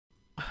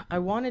I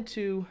wanted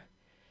to,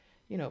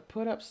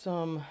 put up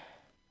some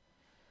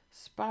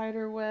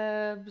spider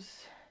webs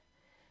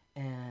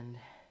and,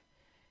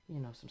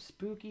 some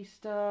spooky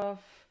stuff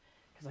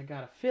because I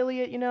got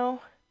affiliate,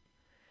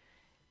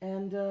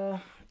 and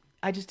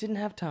I just didn't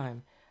have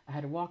time. I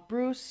had to walk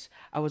Bruce.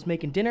 I was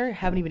making dinner,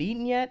 haven't even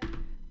eaten yet.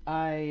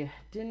 I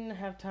didn't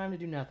have time to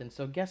do nothing.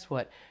 So guess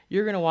what?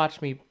 You're going to watch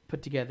me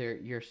put together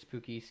your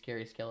spooky,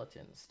 scary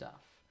skeleton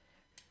stuff.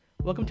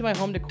 Welcome to my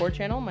home decor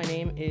channel. My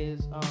name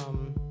is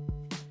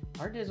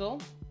Art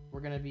Dizzle.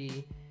 We're going to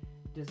be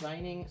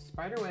designing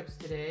spider webs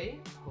today.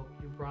 Hope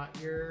you brought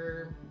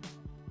your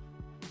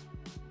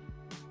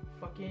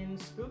fucking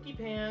spooky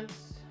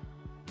pants.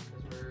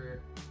 Because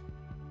we're...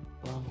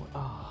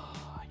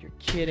 oh, you're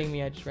kidding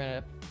me. I just ran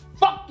out of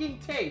fucking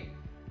tape.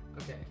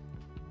 Okay.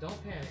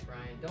 Don't panic,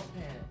 Ryan. Don't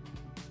panic.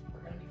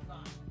 We're gonna be fine.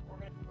 We're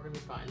gonna be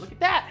fine. Look at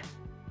that!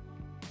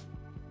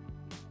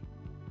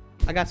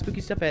 I got spooky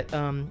stuff at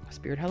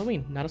Spirit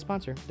Halloween. Not a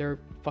sponsor. They're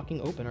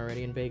fucking open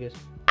already in Vegas.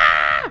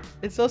 Ah!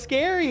 It's so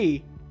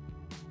scary.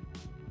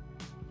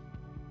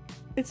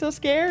 It's so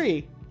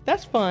scary.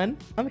 That's fun.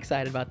 I'm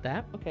excited about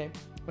that. Okay.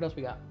 What else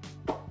we got?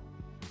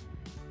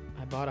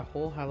 I bought a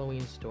whole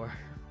Halloween store.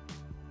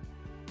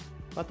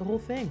 Bought the whole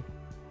thing.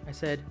 I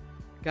said,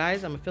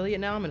 guys, I'm affiliate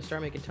now. I'm going to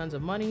start making tons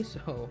of money,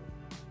 so...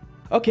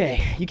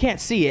 Okay, you can't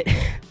see it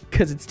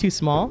because it's too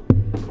small,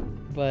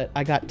 but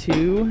I got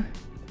 2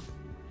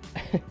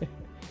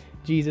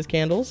 Jesus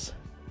candles.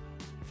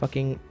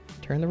 Fucking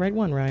turn the right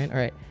one, Ryan. All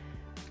right.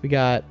 We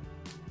got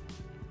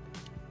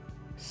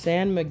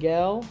San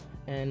Miguel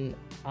and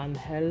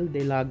Angel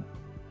de la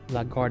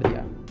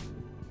Guardia.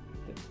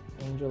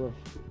 The angel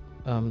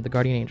of... the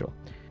guardian angel.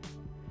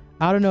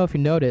 I don't know if you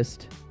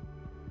noticed,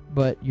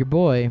 but your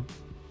boy...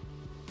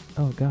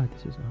 Oh, God,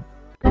 this is not...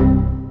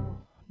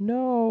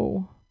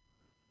 No.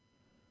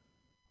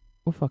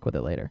 We'll fuck with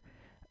it later.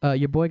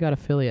 Your boy got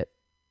affiliate.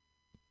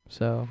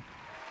 So,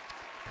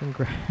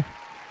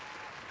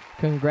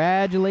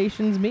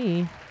 congratulations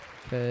me.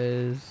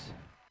 Because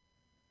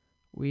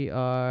we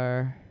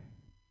are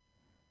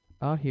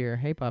out here.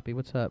 Hey, Poppy,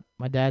 what's up?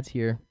 My dad's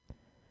here.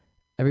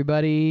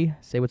 Everybody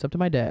say what's up to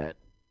my dad.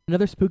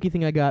 Another spooky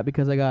thing I got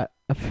because I got...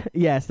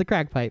 yeah, it's the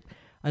crack pipe.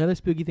 Another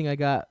spooky thing I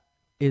got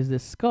is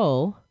this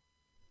skull...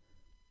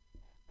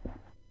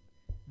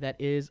 that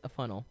is a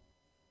funnel.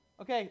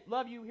 Okay,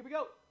 love you. Here we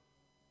go.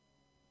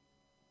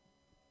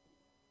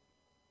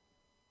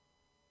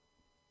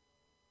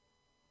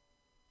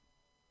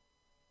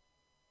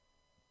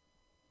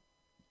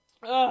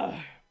 Ugh.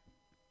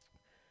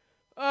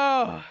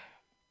 Ugh.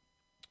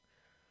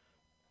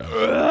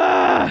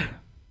 Ugh.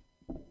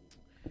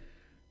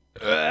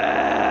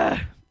 Ugh.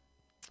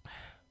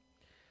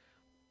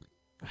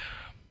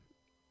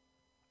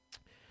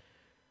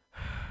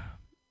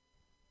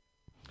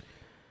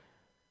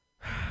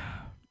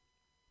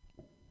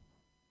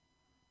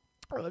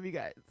 I love you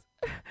guys.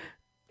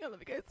 I love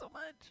you guys so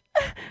much.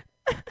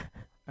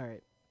 All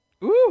right.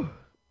 Ooh.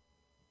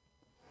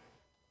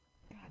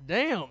 God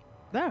damn.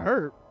 That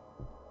hurt.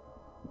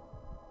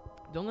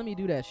 Don't let me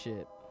do that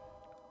shit.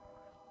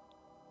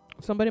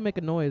 Somebody make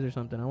a noise or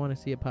something. I want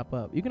to see it pop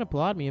up. You can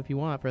applaud me if you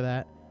want for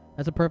that.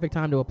 That's a perfect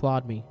time to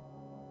applaud me.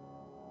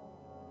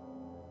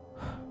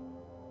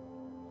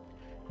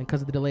 And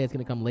because of the delay, it's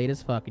going to come late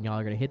as fuck. And y'all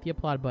are going to hit the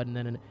applaud button.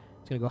 And then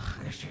it's going to go.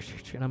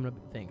 And I'm going to...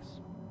 Thanks.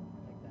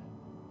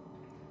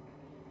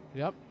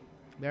 Yep.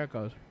 There it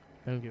goes.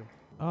 Thank you.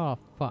 Oh,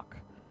 fuck.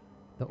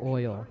 The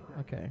oil.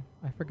 Okay.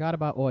 I forgot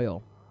about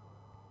oil.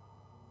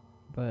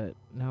 But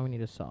now we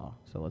need a saw.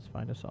 So let's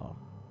find a saw.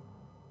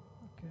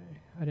 Okay.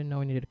 I didn't know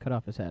we needed to cut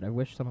off his head. I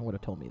wish someone would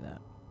have told me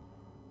that.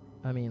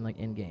 I mean, like,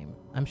 in-game.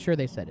 I'm sure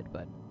they said it,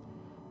 but...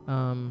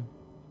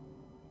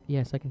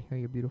 yes, I can hear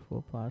your beautiful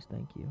applause.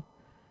 Thank you.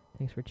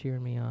 Thanks for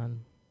cheering me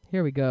on.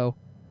 Here we go.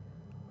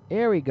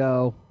 Here we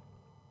go.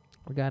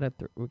 We gotta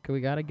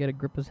get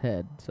Agrippa's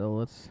head. So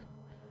let's...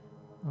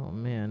 Oh,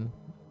 man.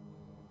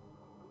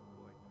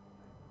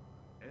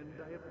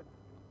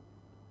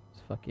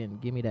 Let's fucking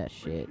give me that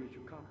shit.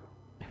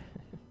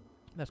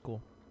 That's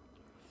cool.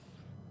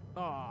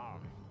 Oh, I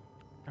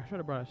should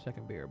have brought a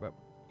second beer, but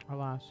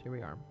alas, here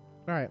we are.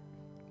 All right.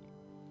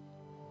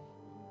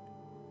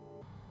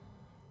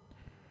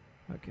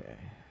 Okay.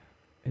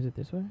 Is it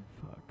this way?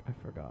 Fuck, I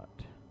forgot.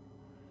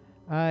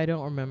 I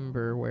don't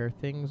remember where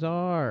things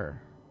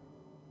are.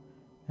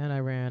 And I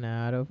ran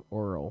out of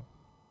oral.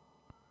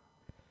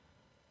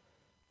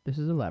 This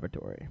is a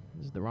laboratory.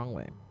 This is the wrong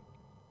way.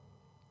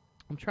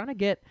 I'm trying to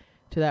get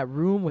to that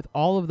room with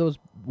all of those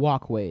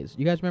walkways.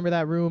 You guys remember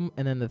that room?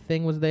 And then the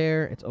thing was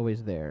there. It's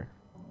always there.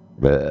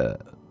 Where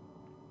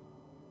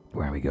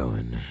are we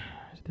going?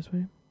 Is it this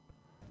way?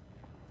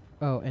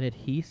 Oh, an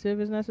adhesive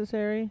is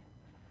necessary?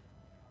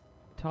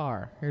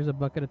 Tar. Here's a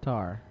bucket of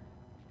tar.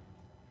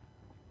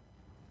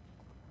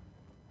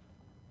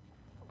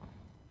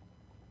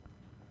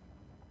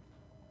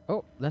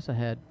 Oh, that's a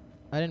head.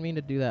 I didn't mean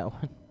to do that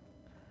one.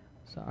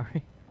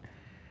 Sorry.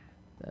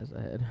 That's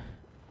a head.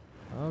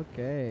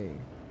 Okay.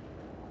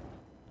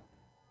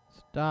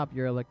 Stop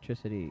your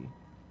electricity.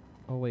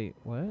 Oh, wait.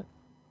 What?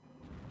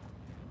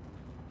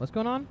 What's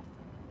going on?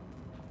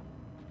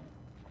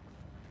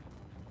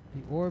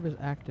 The orb is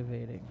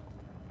activating.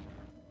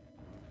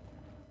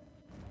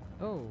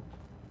 Oh.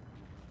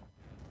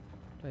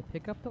 Do I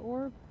pick up the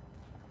orb?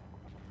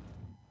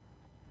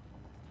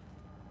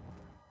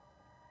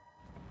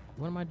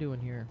 What am I doing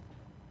here?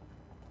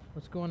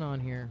 What's going on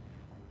here?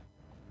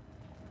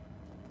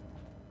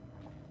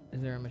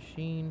 Is there a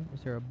machine?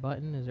 Is there a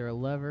button? Is there a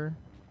lever?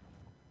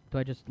 Do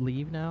I just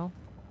leave now?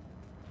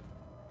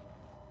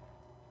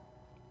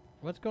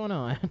 What's going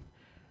on?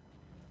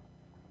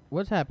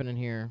 What's happening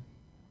here?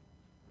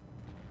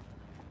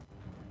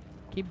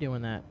 Keep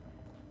doing that.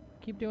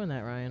 Keep doing that,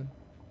 Ryan.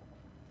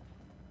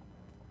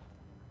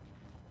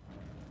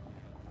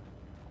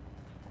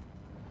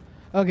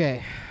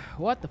 Okay.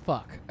 What the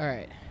fuck?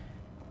 Alright.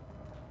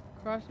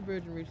 Cross the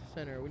bridge and reach the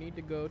center. We need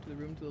to go to the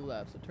room to the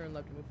left. So turn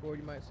left and move forward.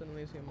 You might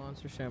suddenly see a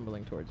monster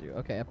shambling towards you.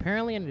 Okay,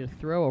 apparently I need to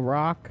throw a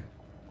rock.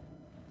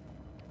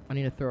 I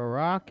need to throw a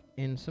rock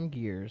in some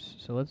gears.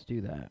 So let's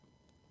do that.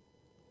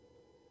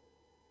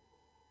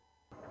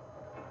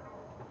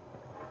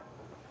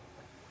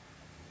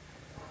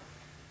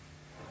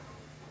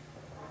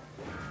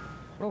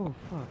 Oh,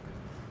 fuck.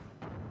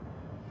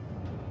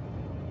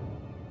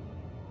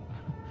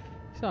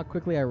 See how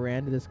quickly I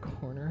ran to this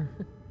corner?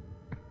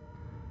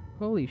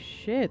 Holy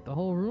shit, the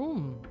whole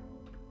room.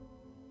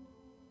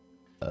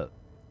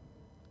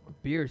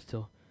 Beer's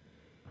still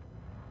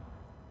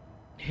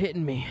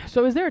hitting me.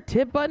 So is there a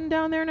tip button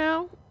down there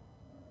now?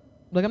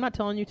 Like, I'm not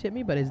telling you tip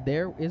me, but is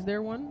there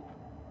one?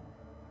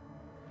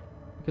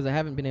 Because I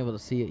haven't been able to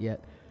see it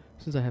yet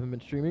since I haven't been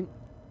streaming.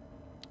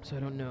 So I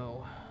don't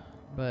know.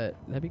 But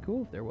that'd be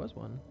cool if there was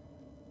one.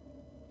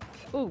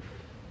 Oof.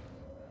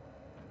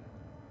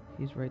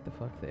 He's right the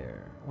fuck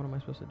there. What am I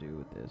supposed to do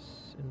with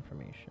this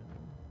information?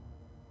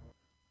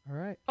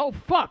 Alright. Oh,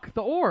 fuck!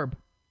 The orb!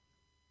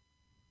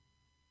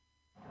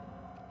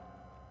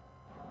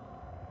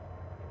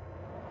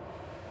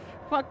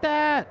 Fuck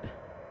that!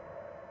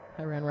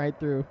 I ran right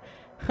through.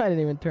 I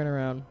didn't even turn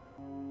around.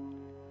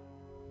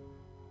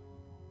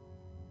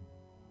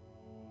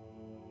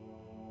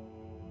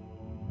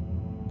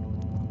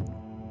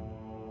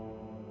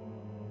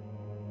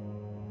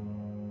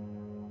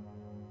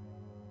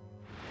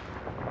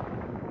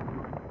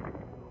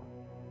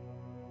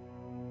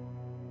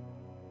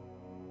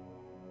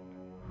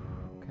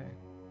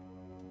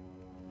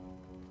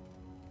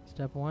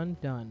 Step 1,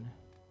 done.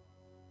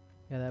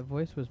 Yeah, that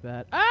voice was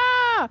bad.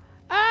 Ah!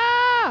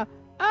 Ah!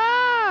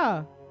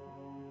 Ah!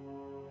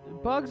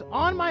 Bugs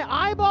on my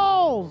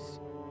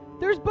eyeballs!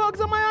 There's bugs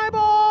on my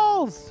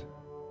eyeballs!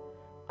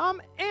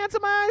 I'm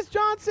Antimize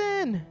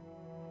Johnson!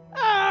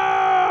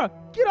 Ah!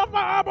 Get off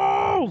my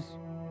eyeballs!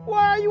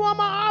 Why are you on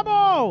my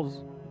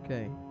eyeballs?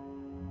 Okay.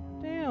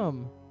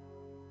 Damn.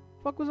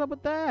 Fuck was up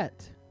with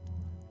that?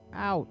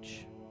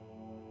 Ouch.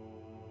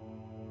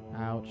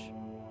 Ouch.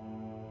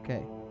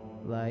 Okay.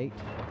 Light.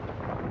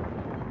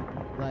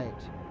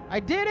 Light. I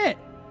did it!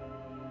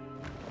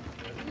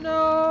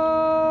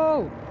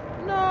 No!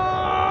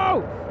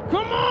 No!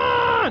 Come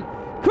on!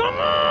 Come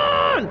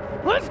on!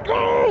 Let's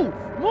go!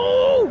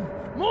 Move!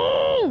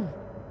 Move!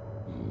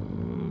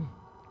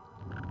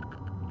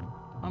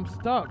 I'm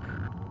stuck.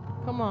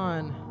 Come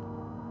on.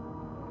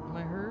 Am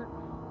I hurt?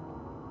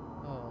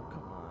 Oh,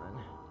 come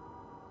on.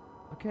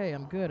 Okay,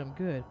 I'm good. I'm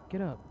good.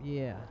 Get up.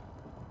 Yeah.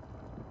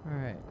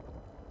 Alright.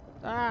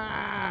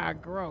 Ah,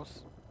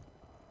 gross.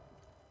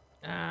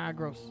 Ah,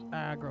 gross.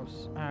 Ah,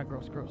 gross. Ah,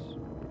 gross, gross.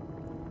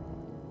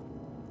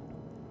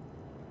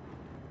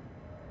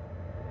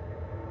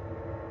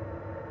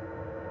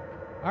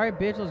 Alright,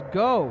 bitch, let's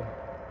go.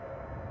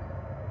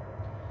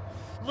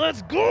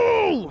 Let's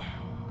go!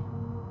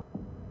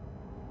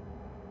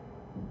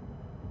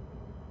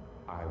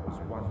 I was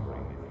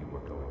wondering if you were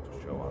going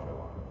to show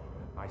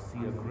up. I see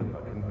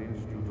Agrippa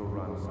convinced you to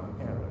run some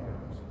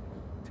errands.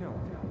 Tell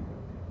me,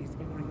 is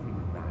everything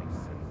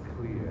nice and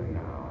clear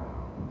now?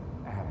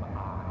 Am I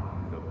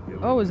the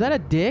villain? Oh, is that a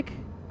dick?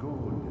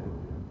 Good.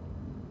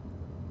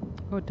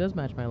 Oh, it does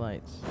match my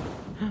lights.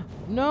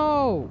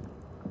 No!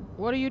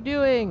 What are you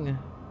doing?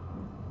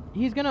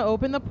 He's gonna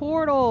open the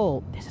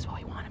portal! This is what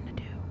we want him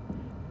to do.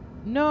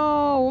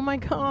 No! Oh my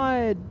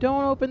god!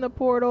 Don't open the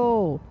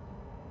portal!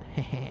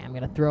 I'm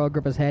gonna throw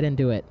Agrippa's head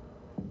into it.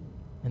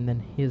 And then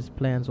his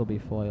plans will be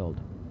foiled.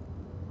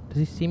 Does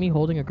he see me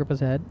holding Agrippa's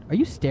head? Are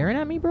you staring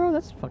at me, bro?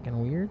 That's fucking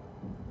weird.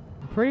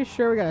 I'm pretty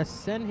sure we gotta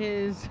send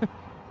his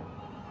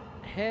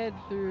head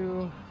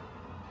through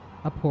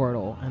a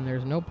portal. And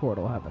there's no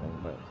portal happening,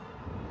 but...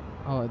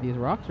 Oh, these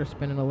rocks are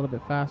spinning a little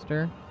bit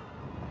faster.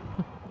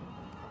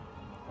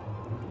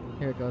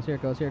 Here it goes, here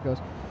it goes, here it goes.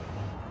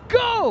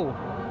 Go!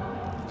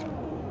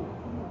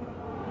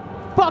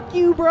 Fuck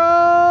you,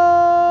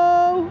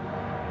 bro!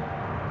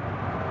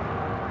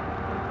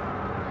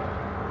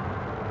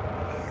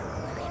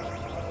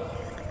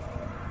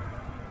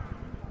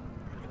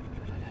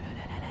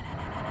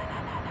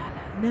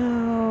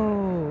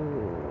 No!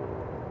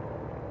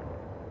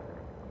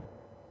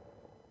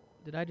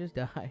 Did I just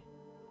die?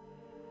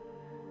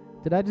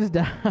 Did I just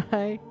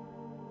die?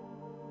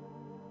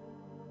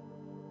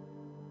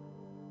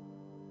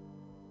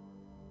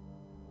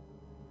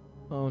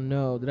 Oh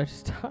no, did I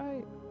just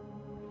die?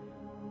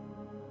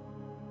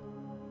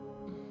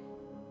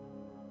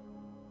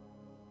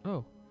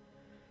 Oh.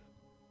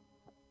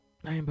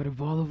 I am but a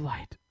ball of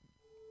light.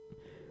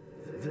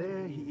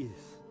 There he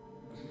is.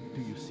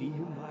 Do you see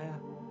him, Vaya?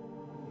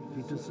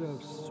 He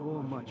deserves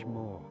so much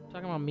more.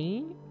 Talking about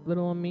me?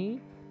 Little on me?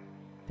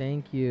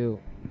 Thank you.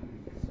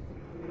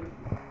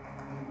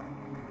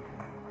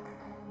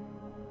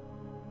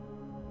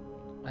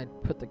 I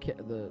put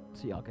the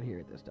so y'all could hear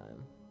it this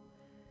time.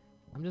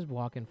 I'm just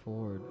walking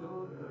forward.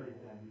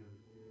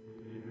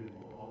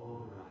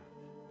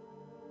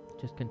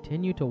 Just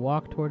continue to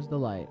walk towards the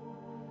light.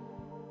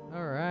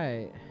 All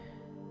right.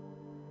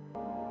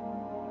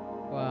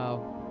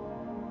 Wow.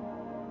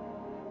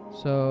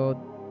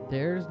 So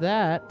there's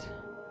that.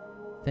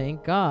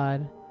 Thank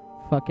God.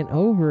 Fucking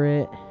over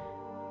it.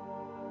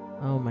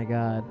 Oh my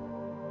God.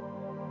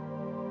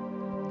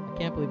 I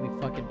can't believe we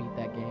fucking beat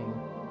that game.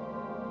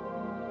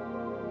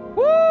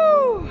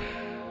 Woo!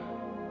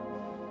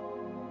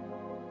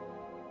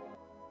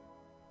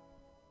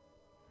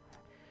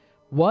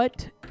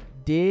 What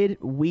did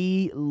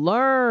we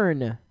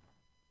learn?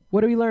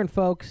 What did we learn,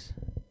 folks?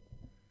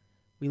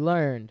 We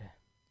learned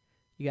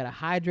you gotta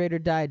hydrate or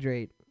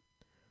dihydrate.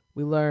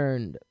 We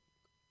learned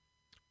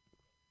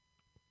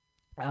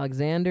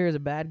Alexander is a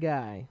bad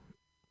guy.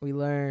 We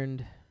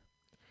learned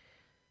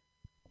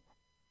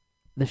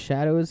the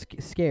shadow is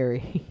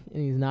scary,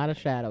 and he's not a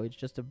shadow. It's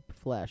just a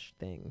flesh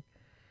thing.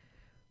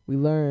 We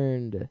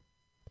learned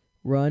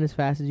run as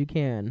fast as you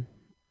can.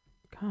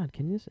 God,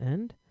 can this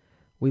end?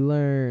 We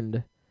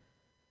learned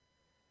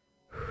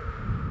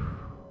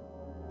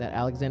that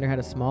Alexander had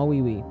a small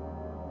wee-wee.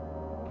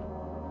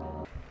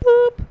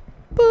 Boop,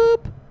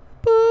 boop,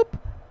 boop,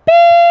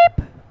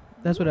 beep.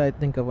 That's what I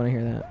think of when I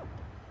hear that.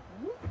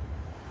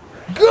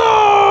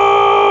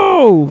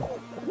 Go!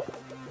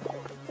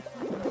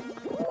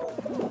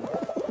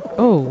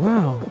 Oh,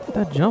 wow.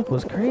 That jump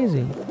was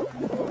crazy.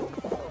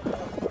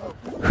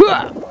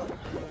 Huh!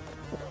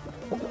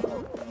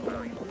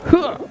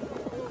 Huh!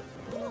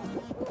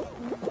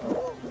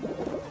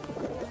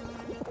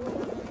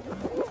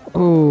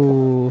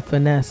 Oh,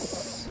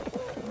 finesse.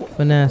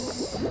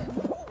 Finesse.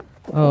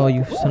 Oh,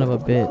 you son of a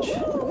bitch.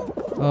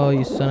 Oh,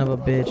 you son of a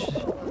bitch.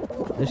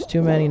 There's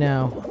too many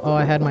now. Oh,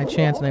 I had my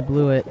chance and I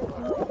blew it.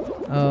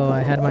 Oh, I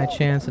had my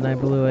chance and I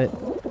blew it.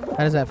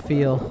 How does that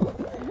feel?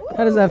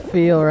 How does that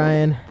feel,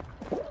 Ryan?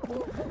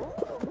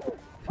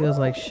 Feels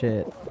like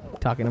shit.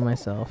 Talking to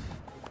myself.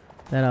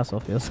 That also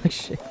feels like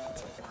shit.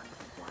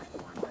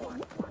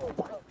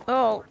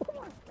 Oh,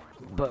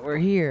 but we're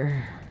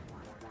here.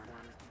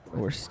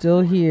 We're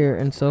still here,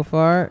 and so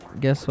far,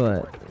 guess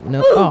what?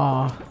 No.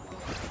 Aw.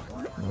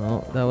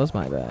 Well, that was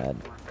my bad.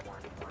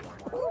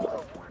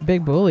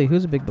 Big bully.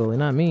 Who's a big bully?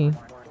 Not me.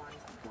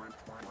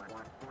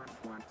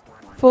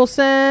 Full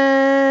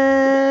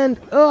send.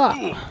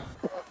 Ugh.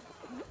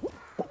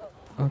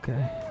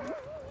 Okay.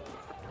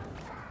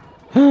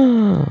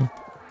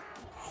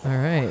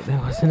 Alright,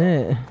 that wasn't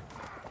it.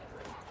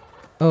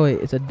 Oh wait,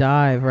 it's a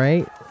dive,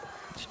 right?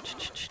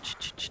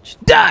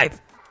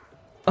 Dive!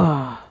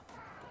 Oh,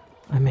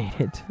 I made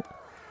it.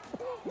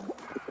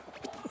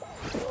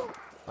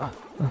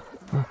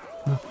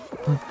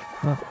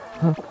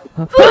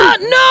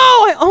 No!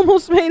 I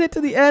almost made it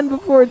to the end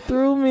before it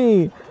threw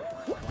me.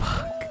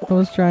 Fuck, I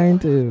was trying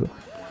to.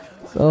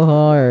 So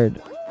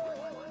hard.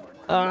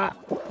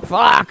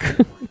 Fuck!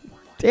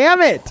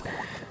 Damn it!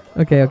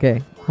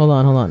 Okay. Hold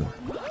on.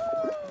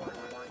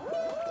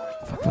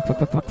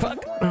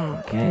 Fuck.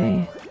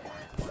 Okay.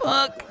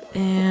 Fuck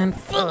and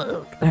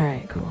fuck.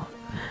 Alright, cool.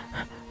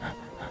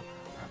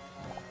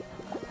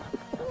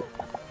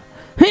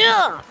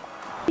 Yeah!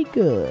 Be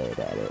good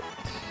at it.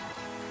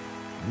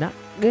 Not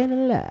gonna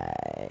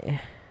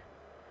lie.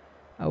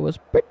 I was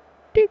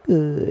pretty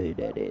good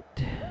at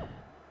it.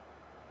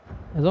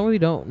 As long as we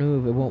don't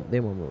move,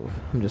 they won't move.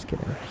 I'm just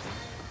kidding.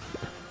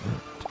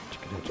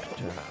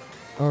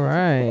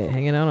 Alright,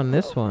 hanging out on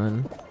this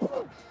one.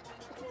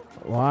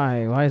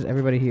 Why? Why is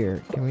everybody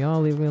here? Can we all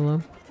leave me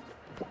alone?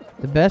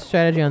 The best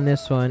strategy on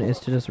this one is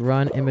to just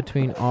run in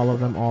between all of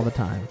them all the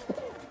time.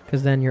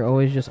 Because then you're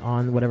always just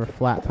on whatever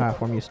flat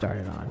platform you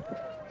started on.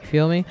 You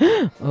feel me?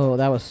 Oh,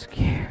 that was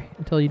scary.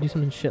 Until you do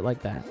something shit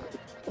like that.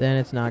 Then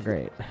it's not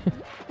great.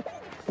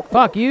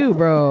 Fuck you,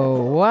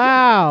 bro.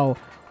 Wow.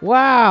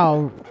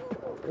 Oh,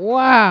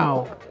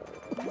 no.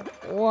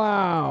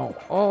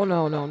 Oh,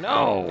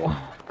 no.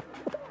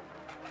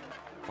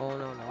 Oh,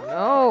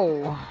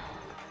 no.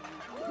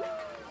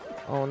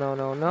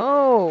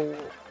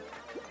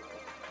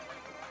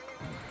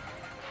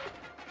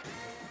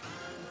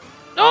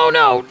 Oh,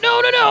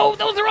 no.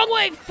 That was the wrong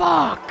way.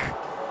 Fuck.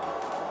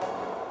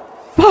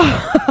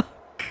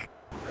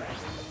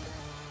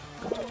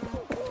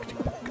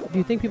 Do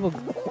you think people...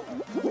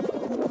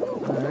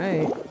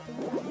 Alright.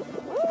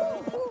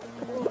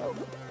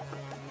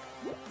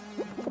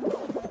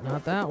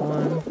 Not that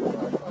one.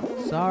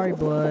 Sorry,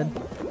 blood.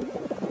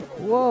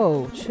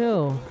 Whoa,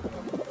 chill.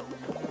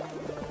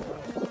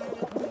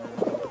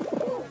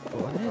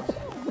 What?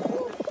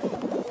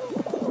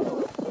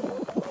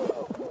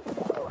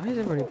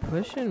 everybody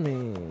pushing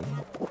me?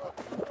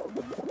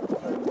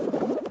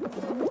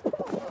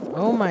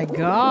 Oh my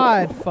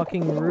god,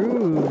 fucking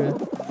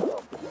rude.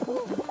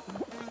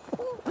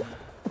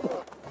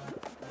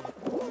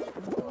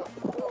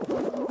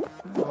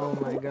 Oh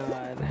my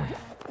god.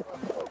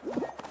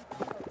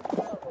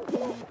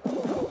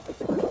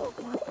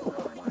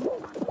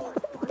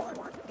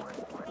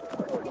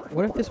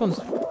 What if this one's...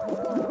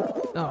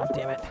 Oh,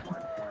 damn it.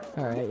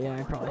 Alright, yeah,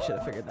 I probably should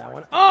have figured that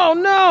one. Oh,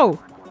 no!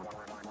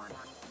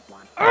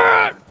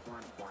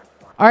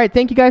 Alright,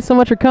 thank you guys so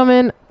much for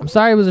coming. I'm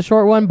sorry it was a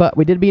short one, but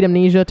we did beat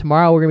Amnesia.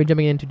 Tomorrow we're going to be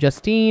jumping into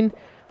Justine,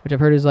 which I've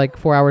heard is like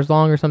 4 hours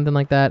long or something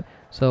like that.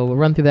 So we'll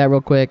run through that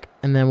real quick,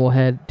 and then we'll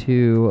head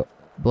to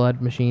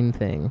Blood Machine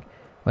thing.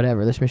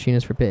 Whatever, this machine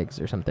is for pigs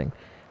or something.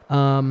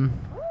 Thank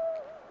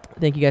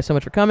you guys so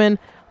much for coming.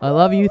 I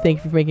love you.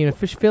 Thank you for making an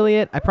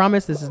affiliate. I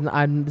promise this is not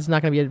going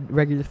to be a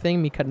regular thing,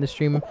 me cutting the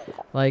stream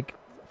like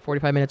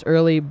 45 minutes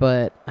early,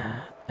 but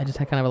I just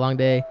had kind of a long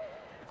day.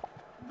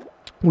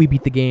 We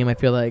beat the game. I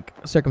feel like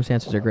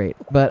circumstances are great.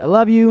 But I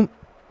love you.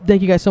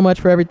 Thank you guys so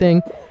much for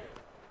everything.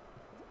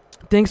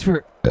 Thanks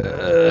for...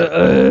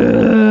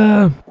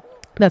 that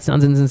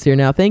sounds insincere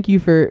now. Thank you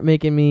for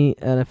making me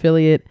an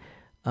affiliate.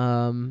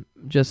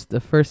 Just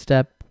the first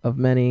step of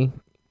many,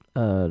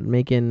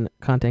 making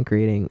content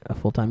creating a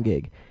full-time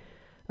gig.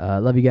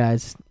 Love you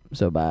guys.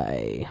 So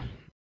bye.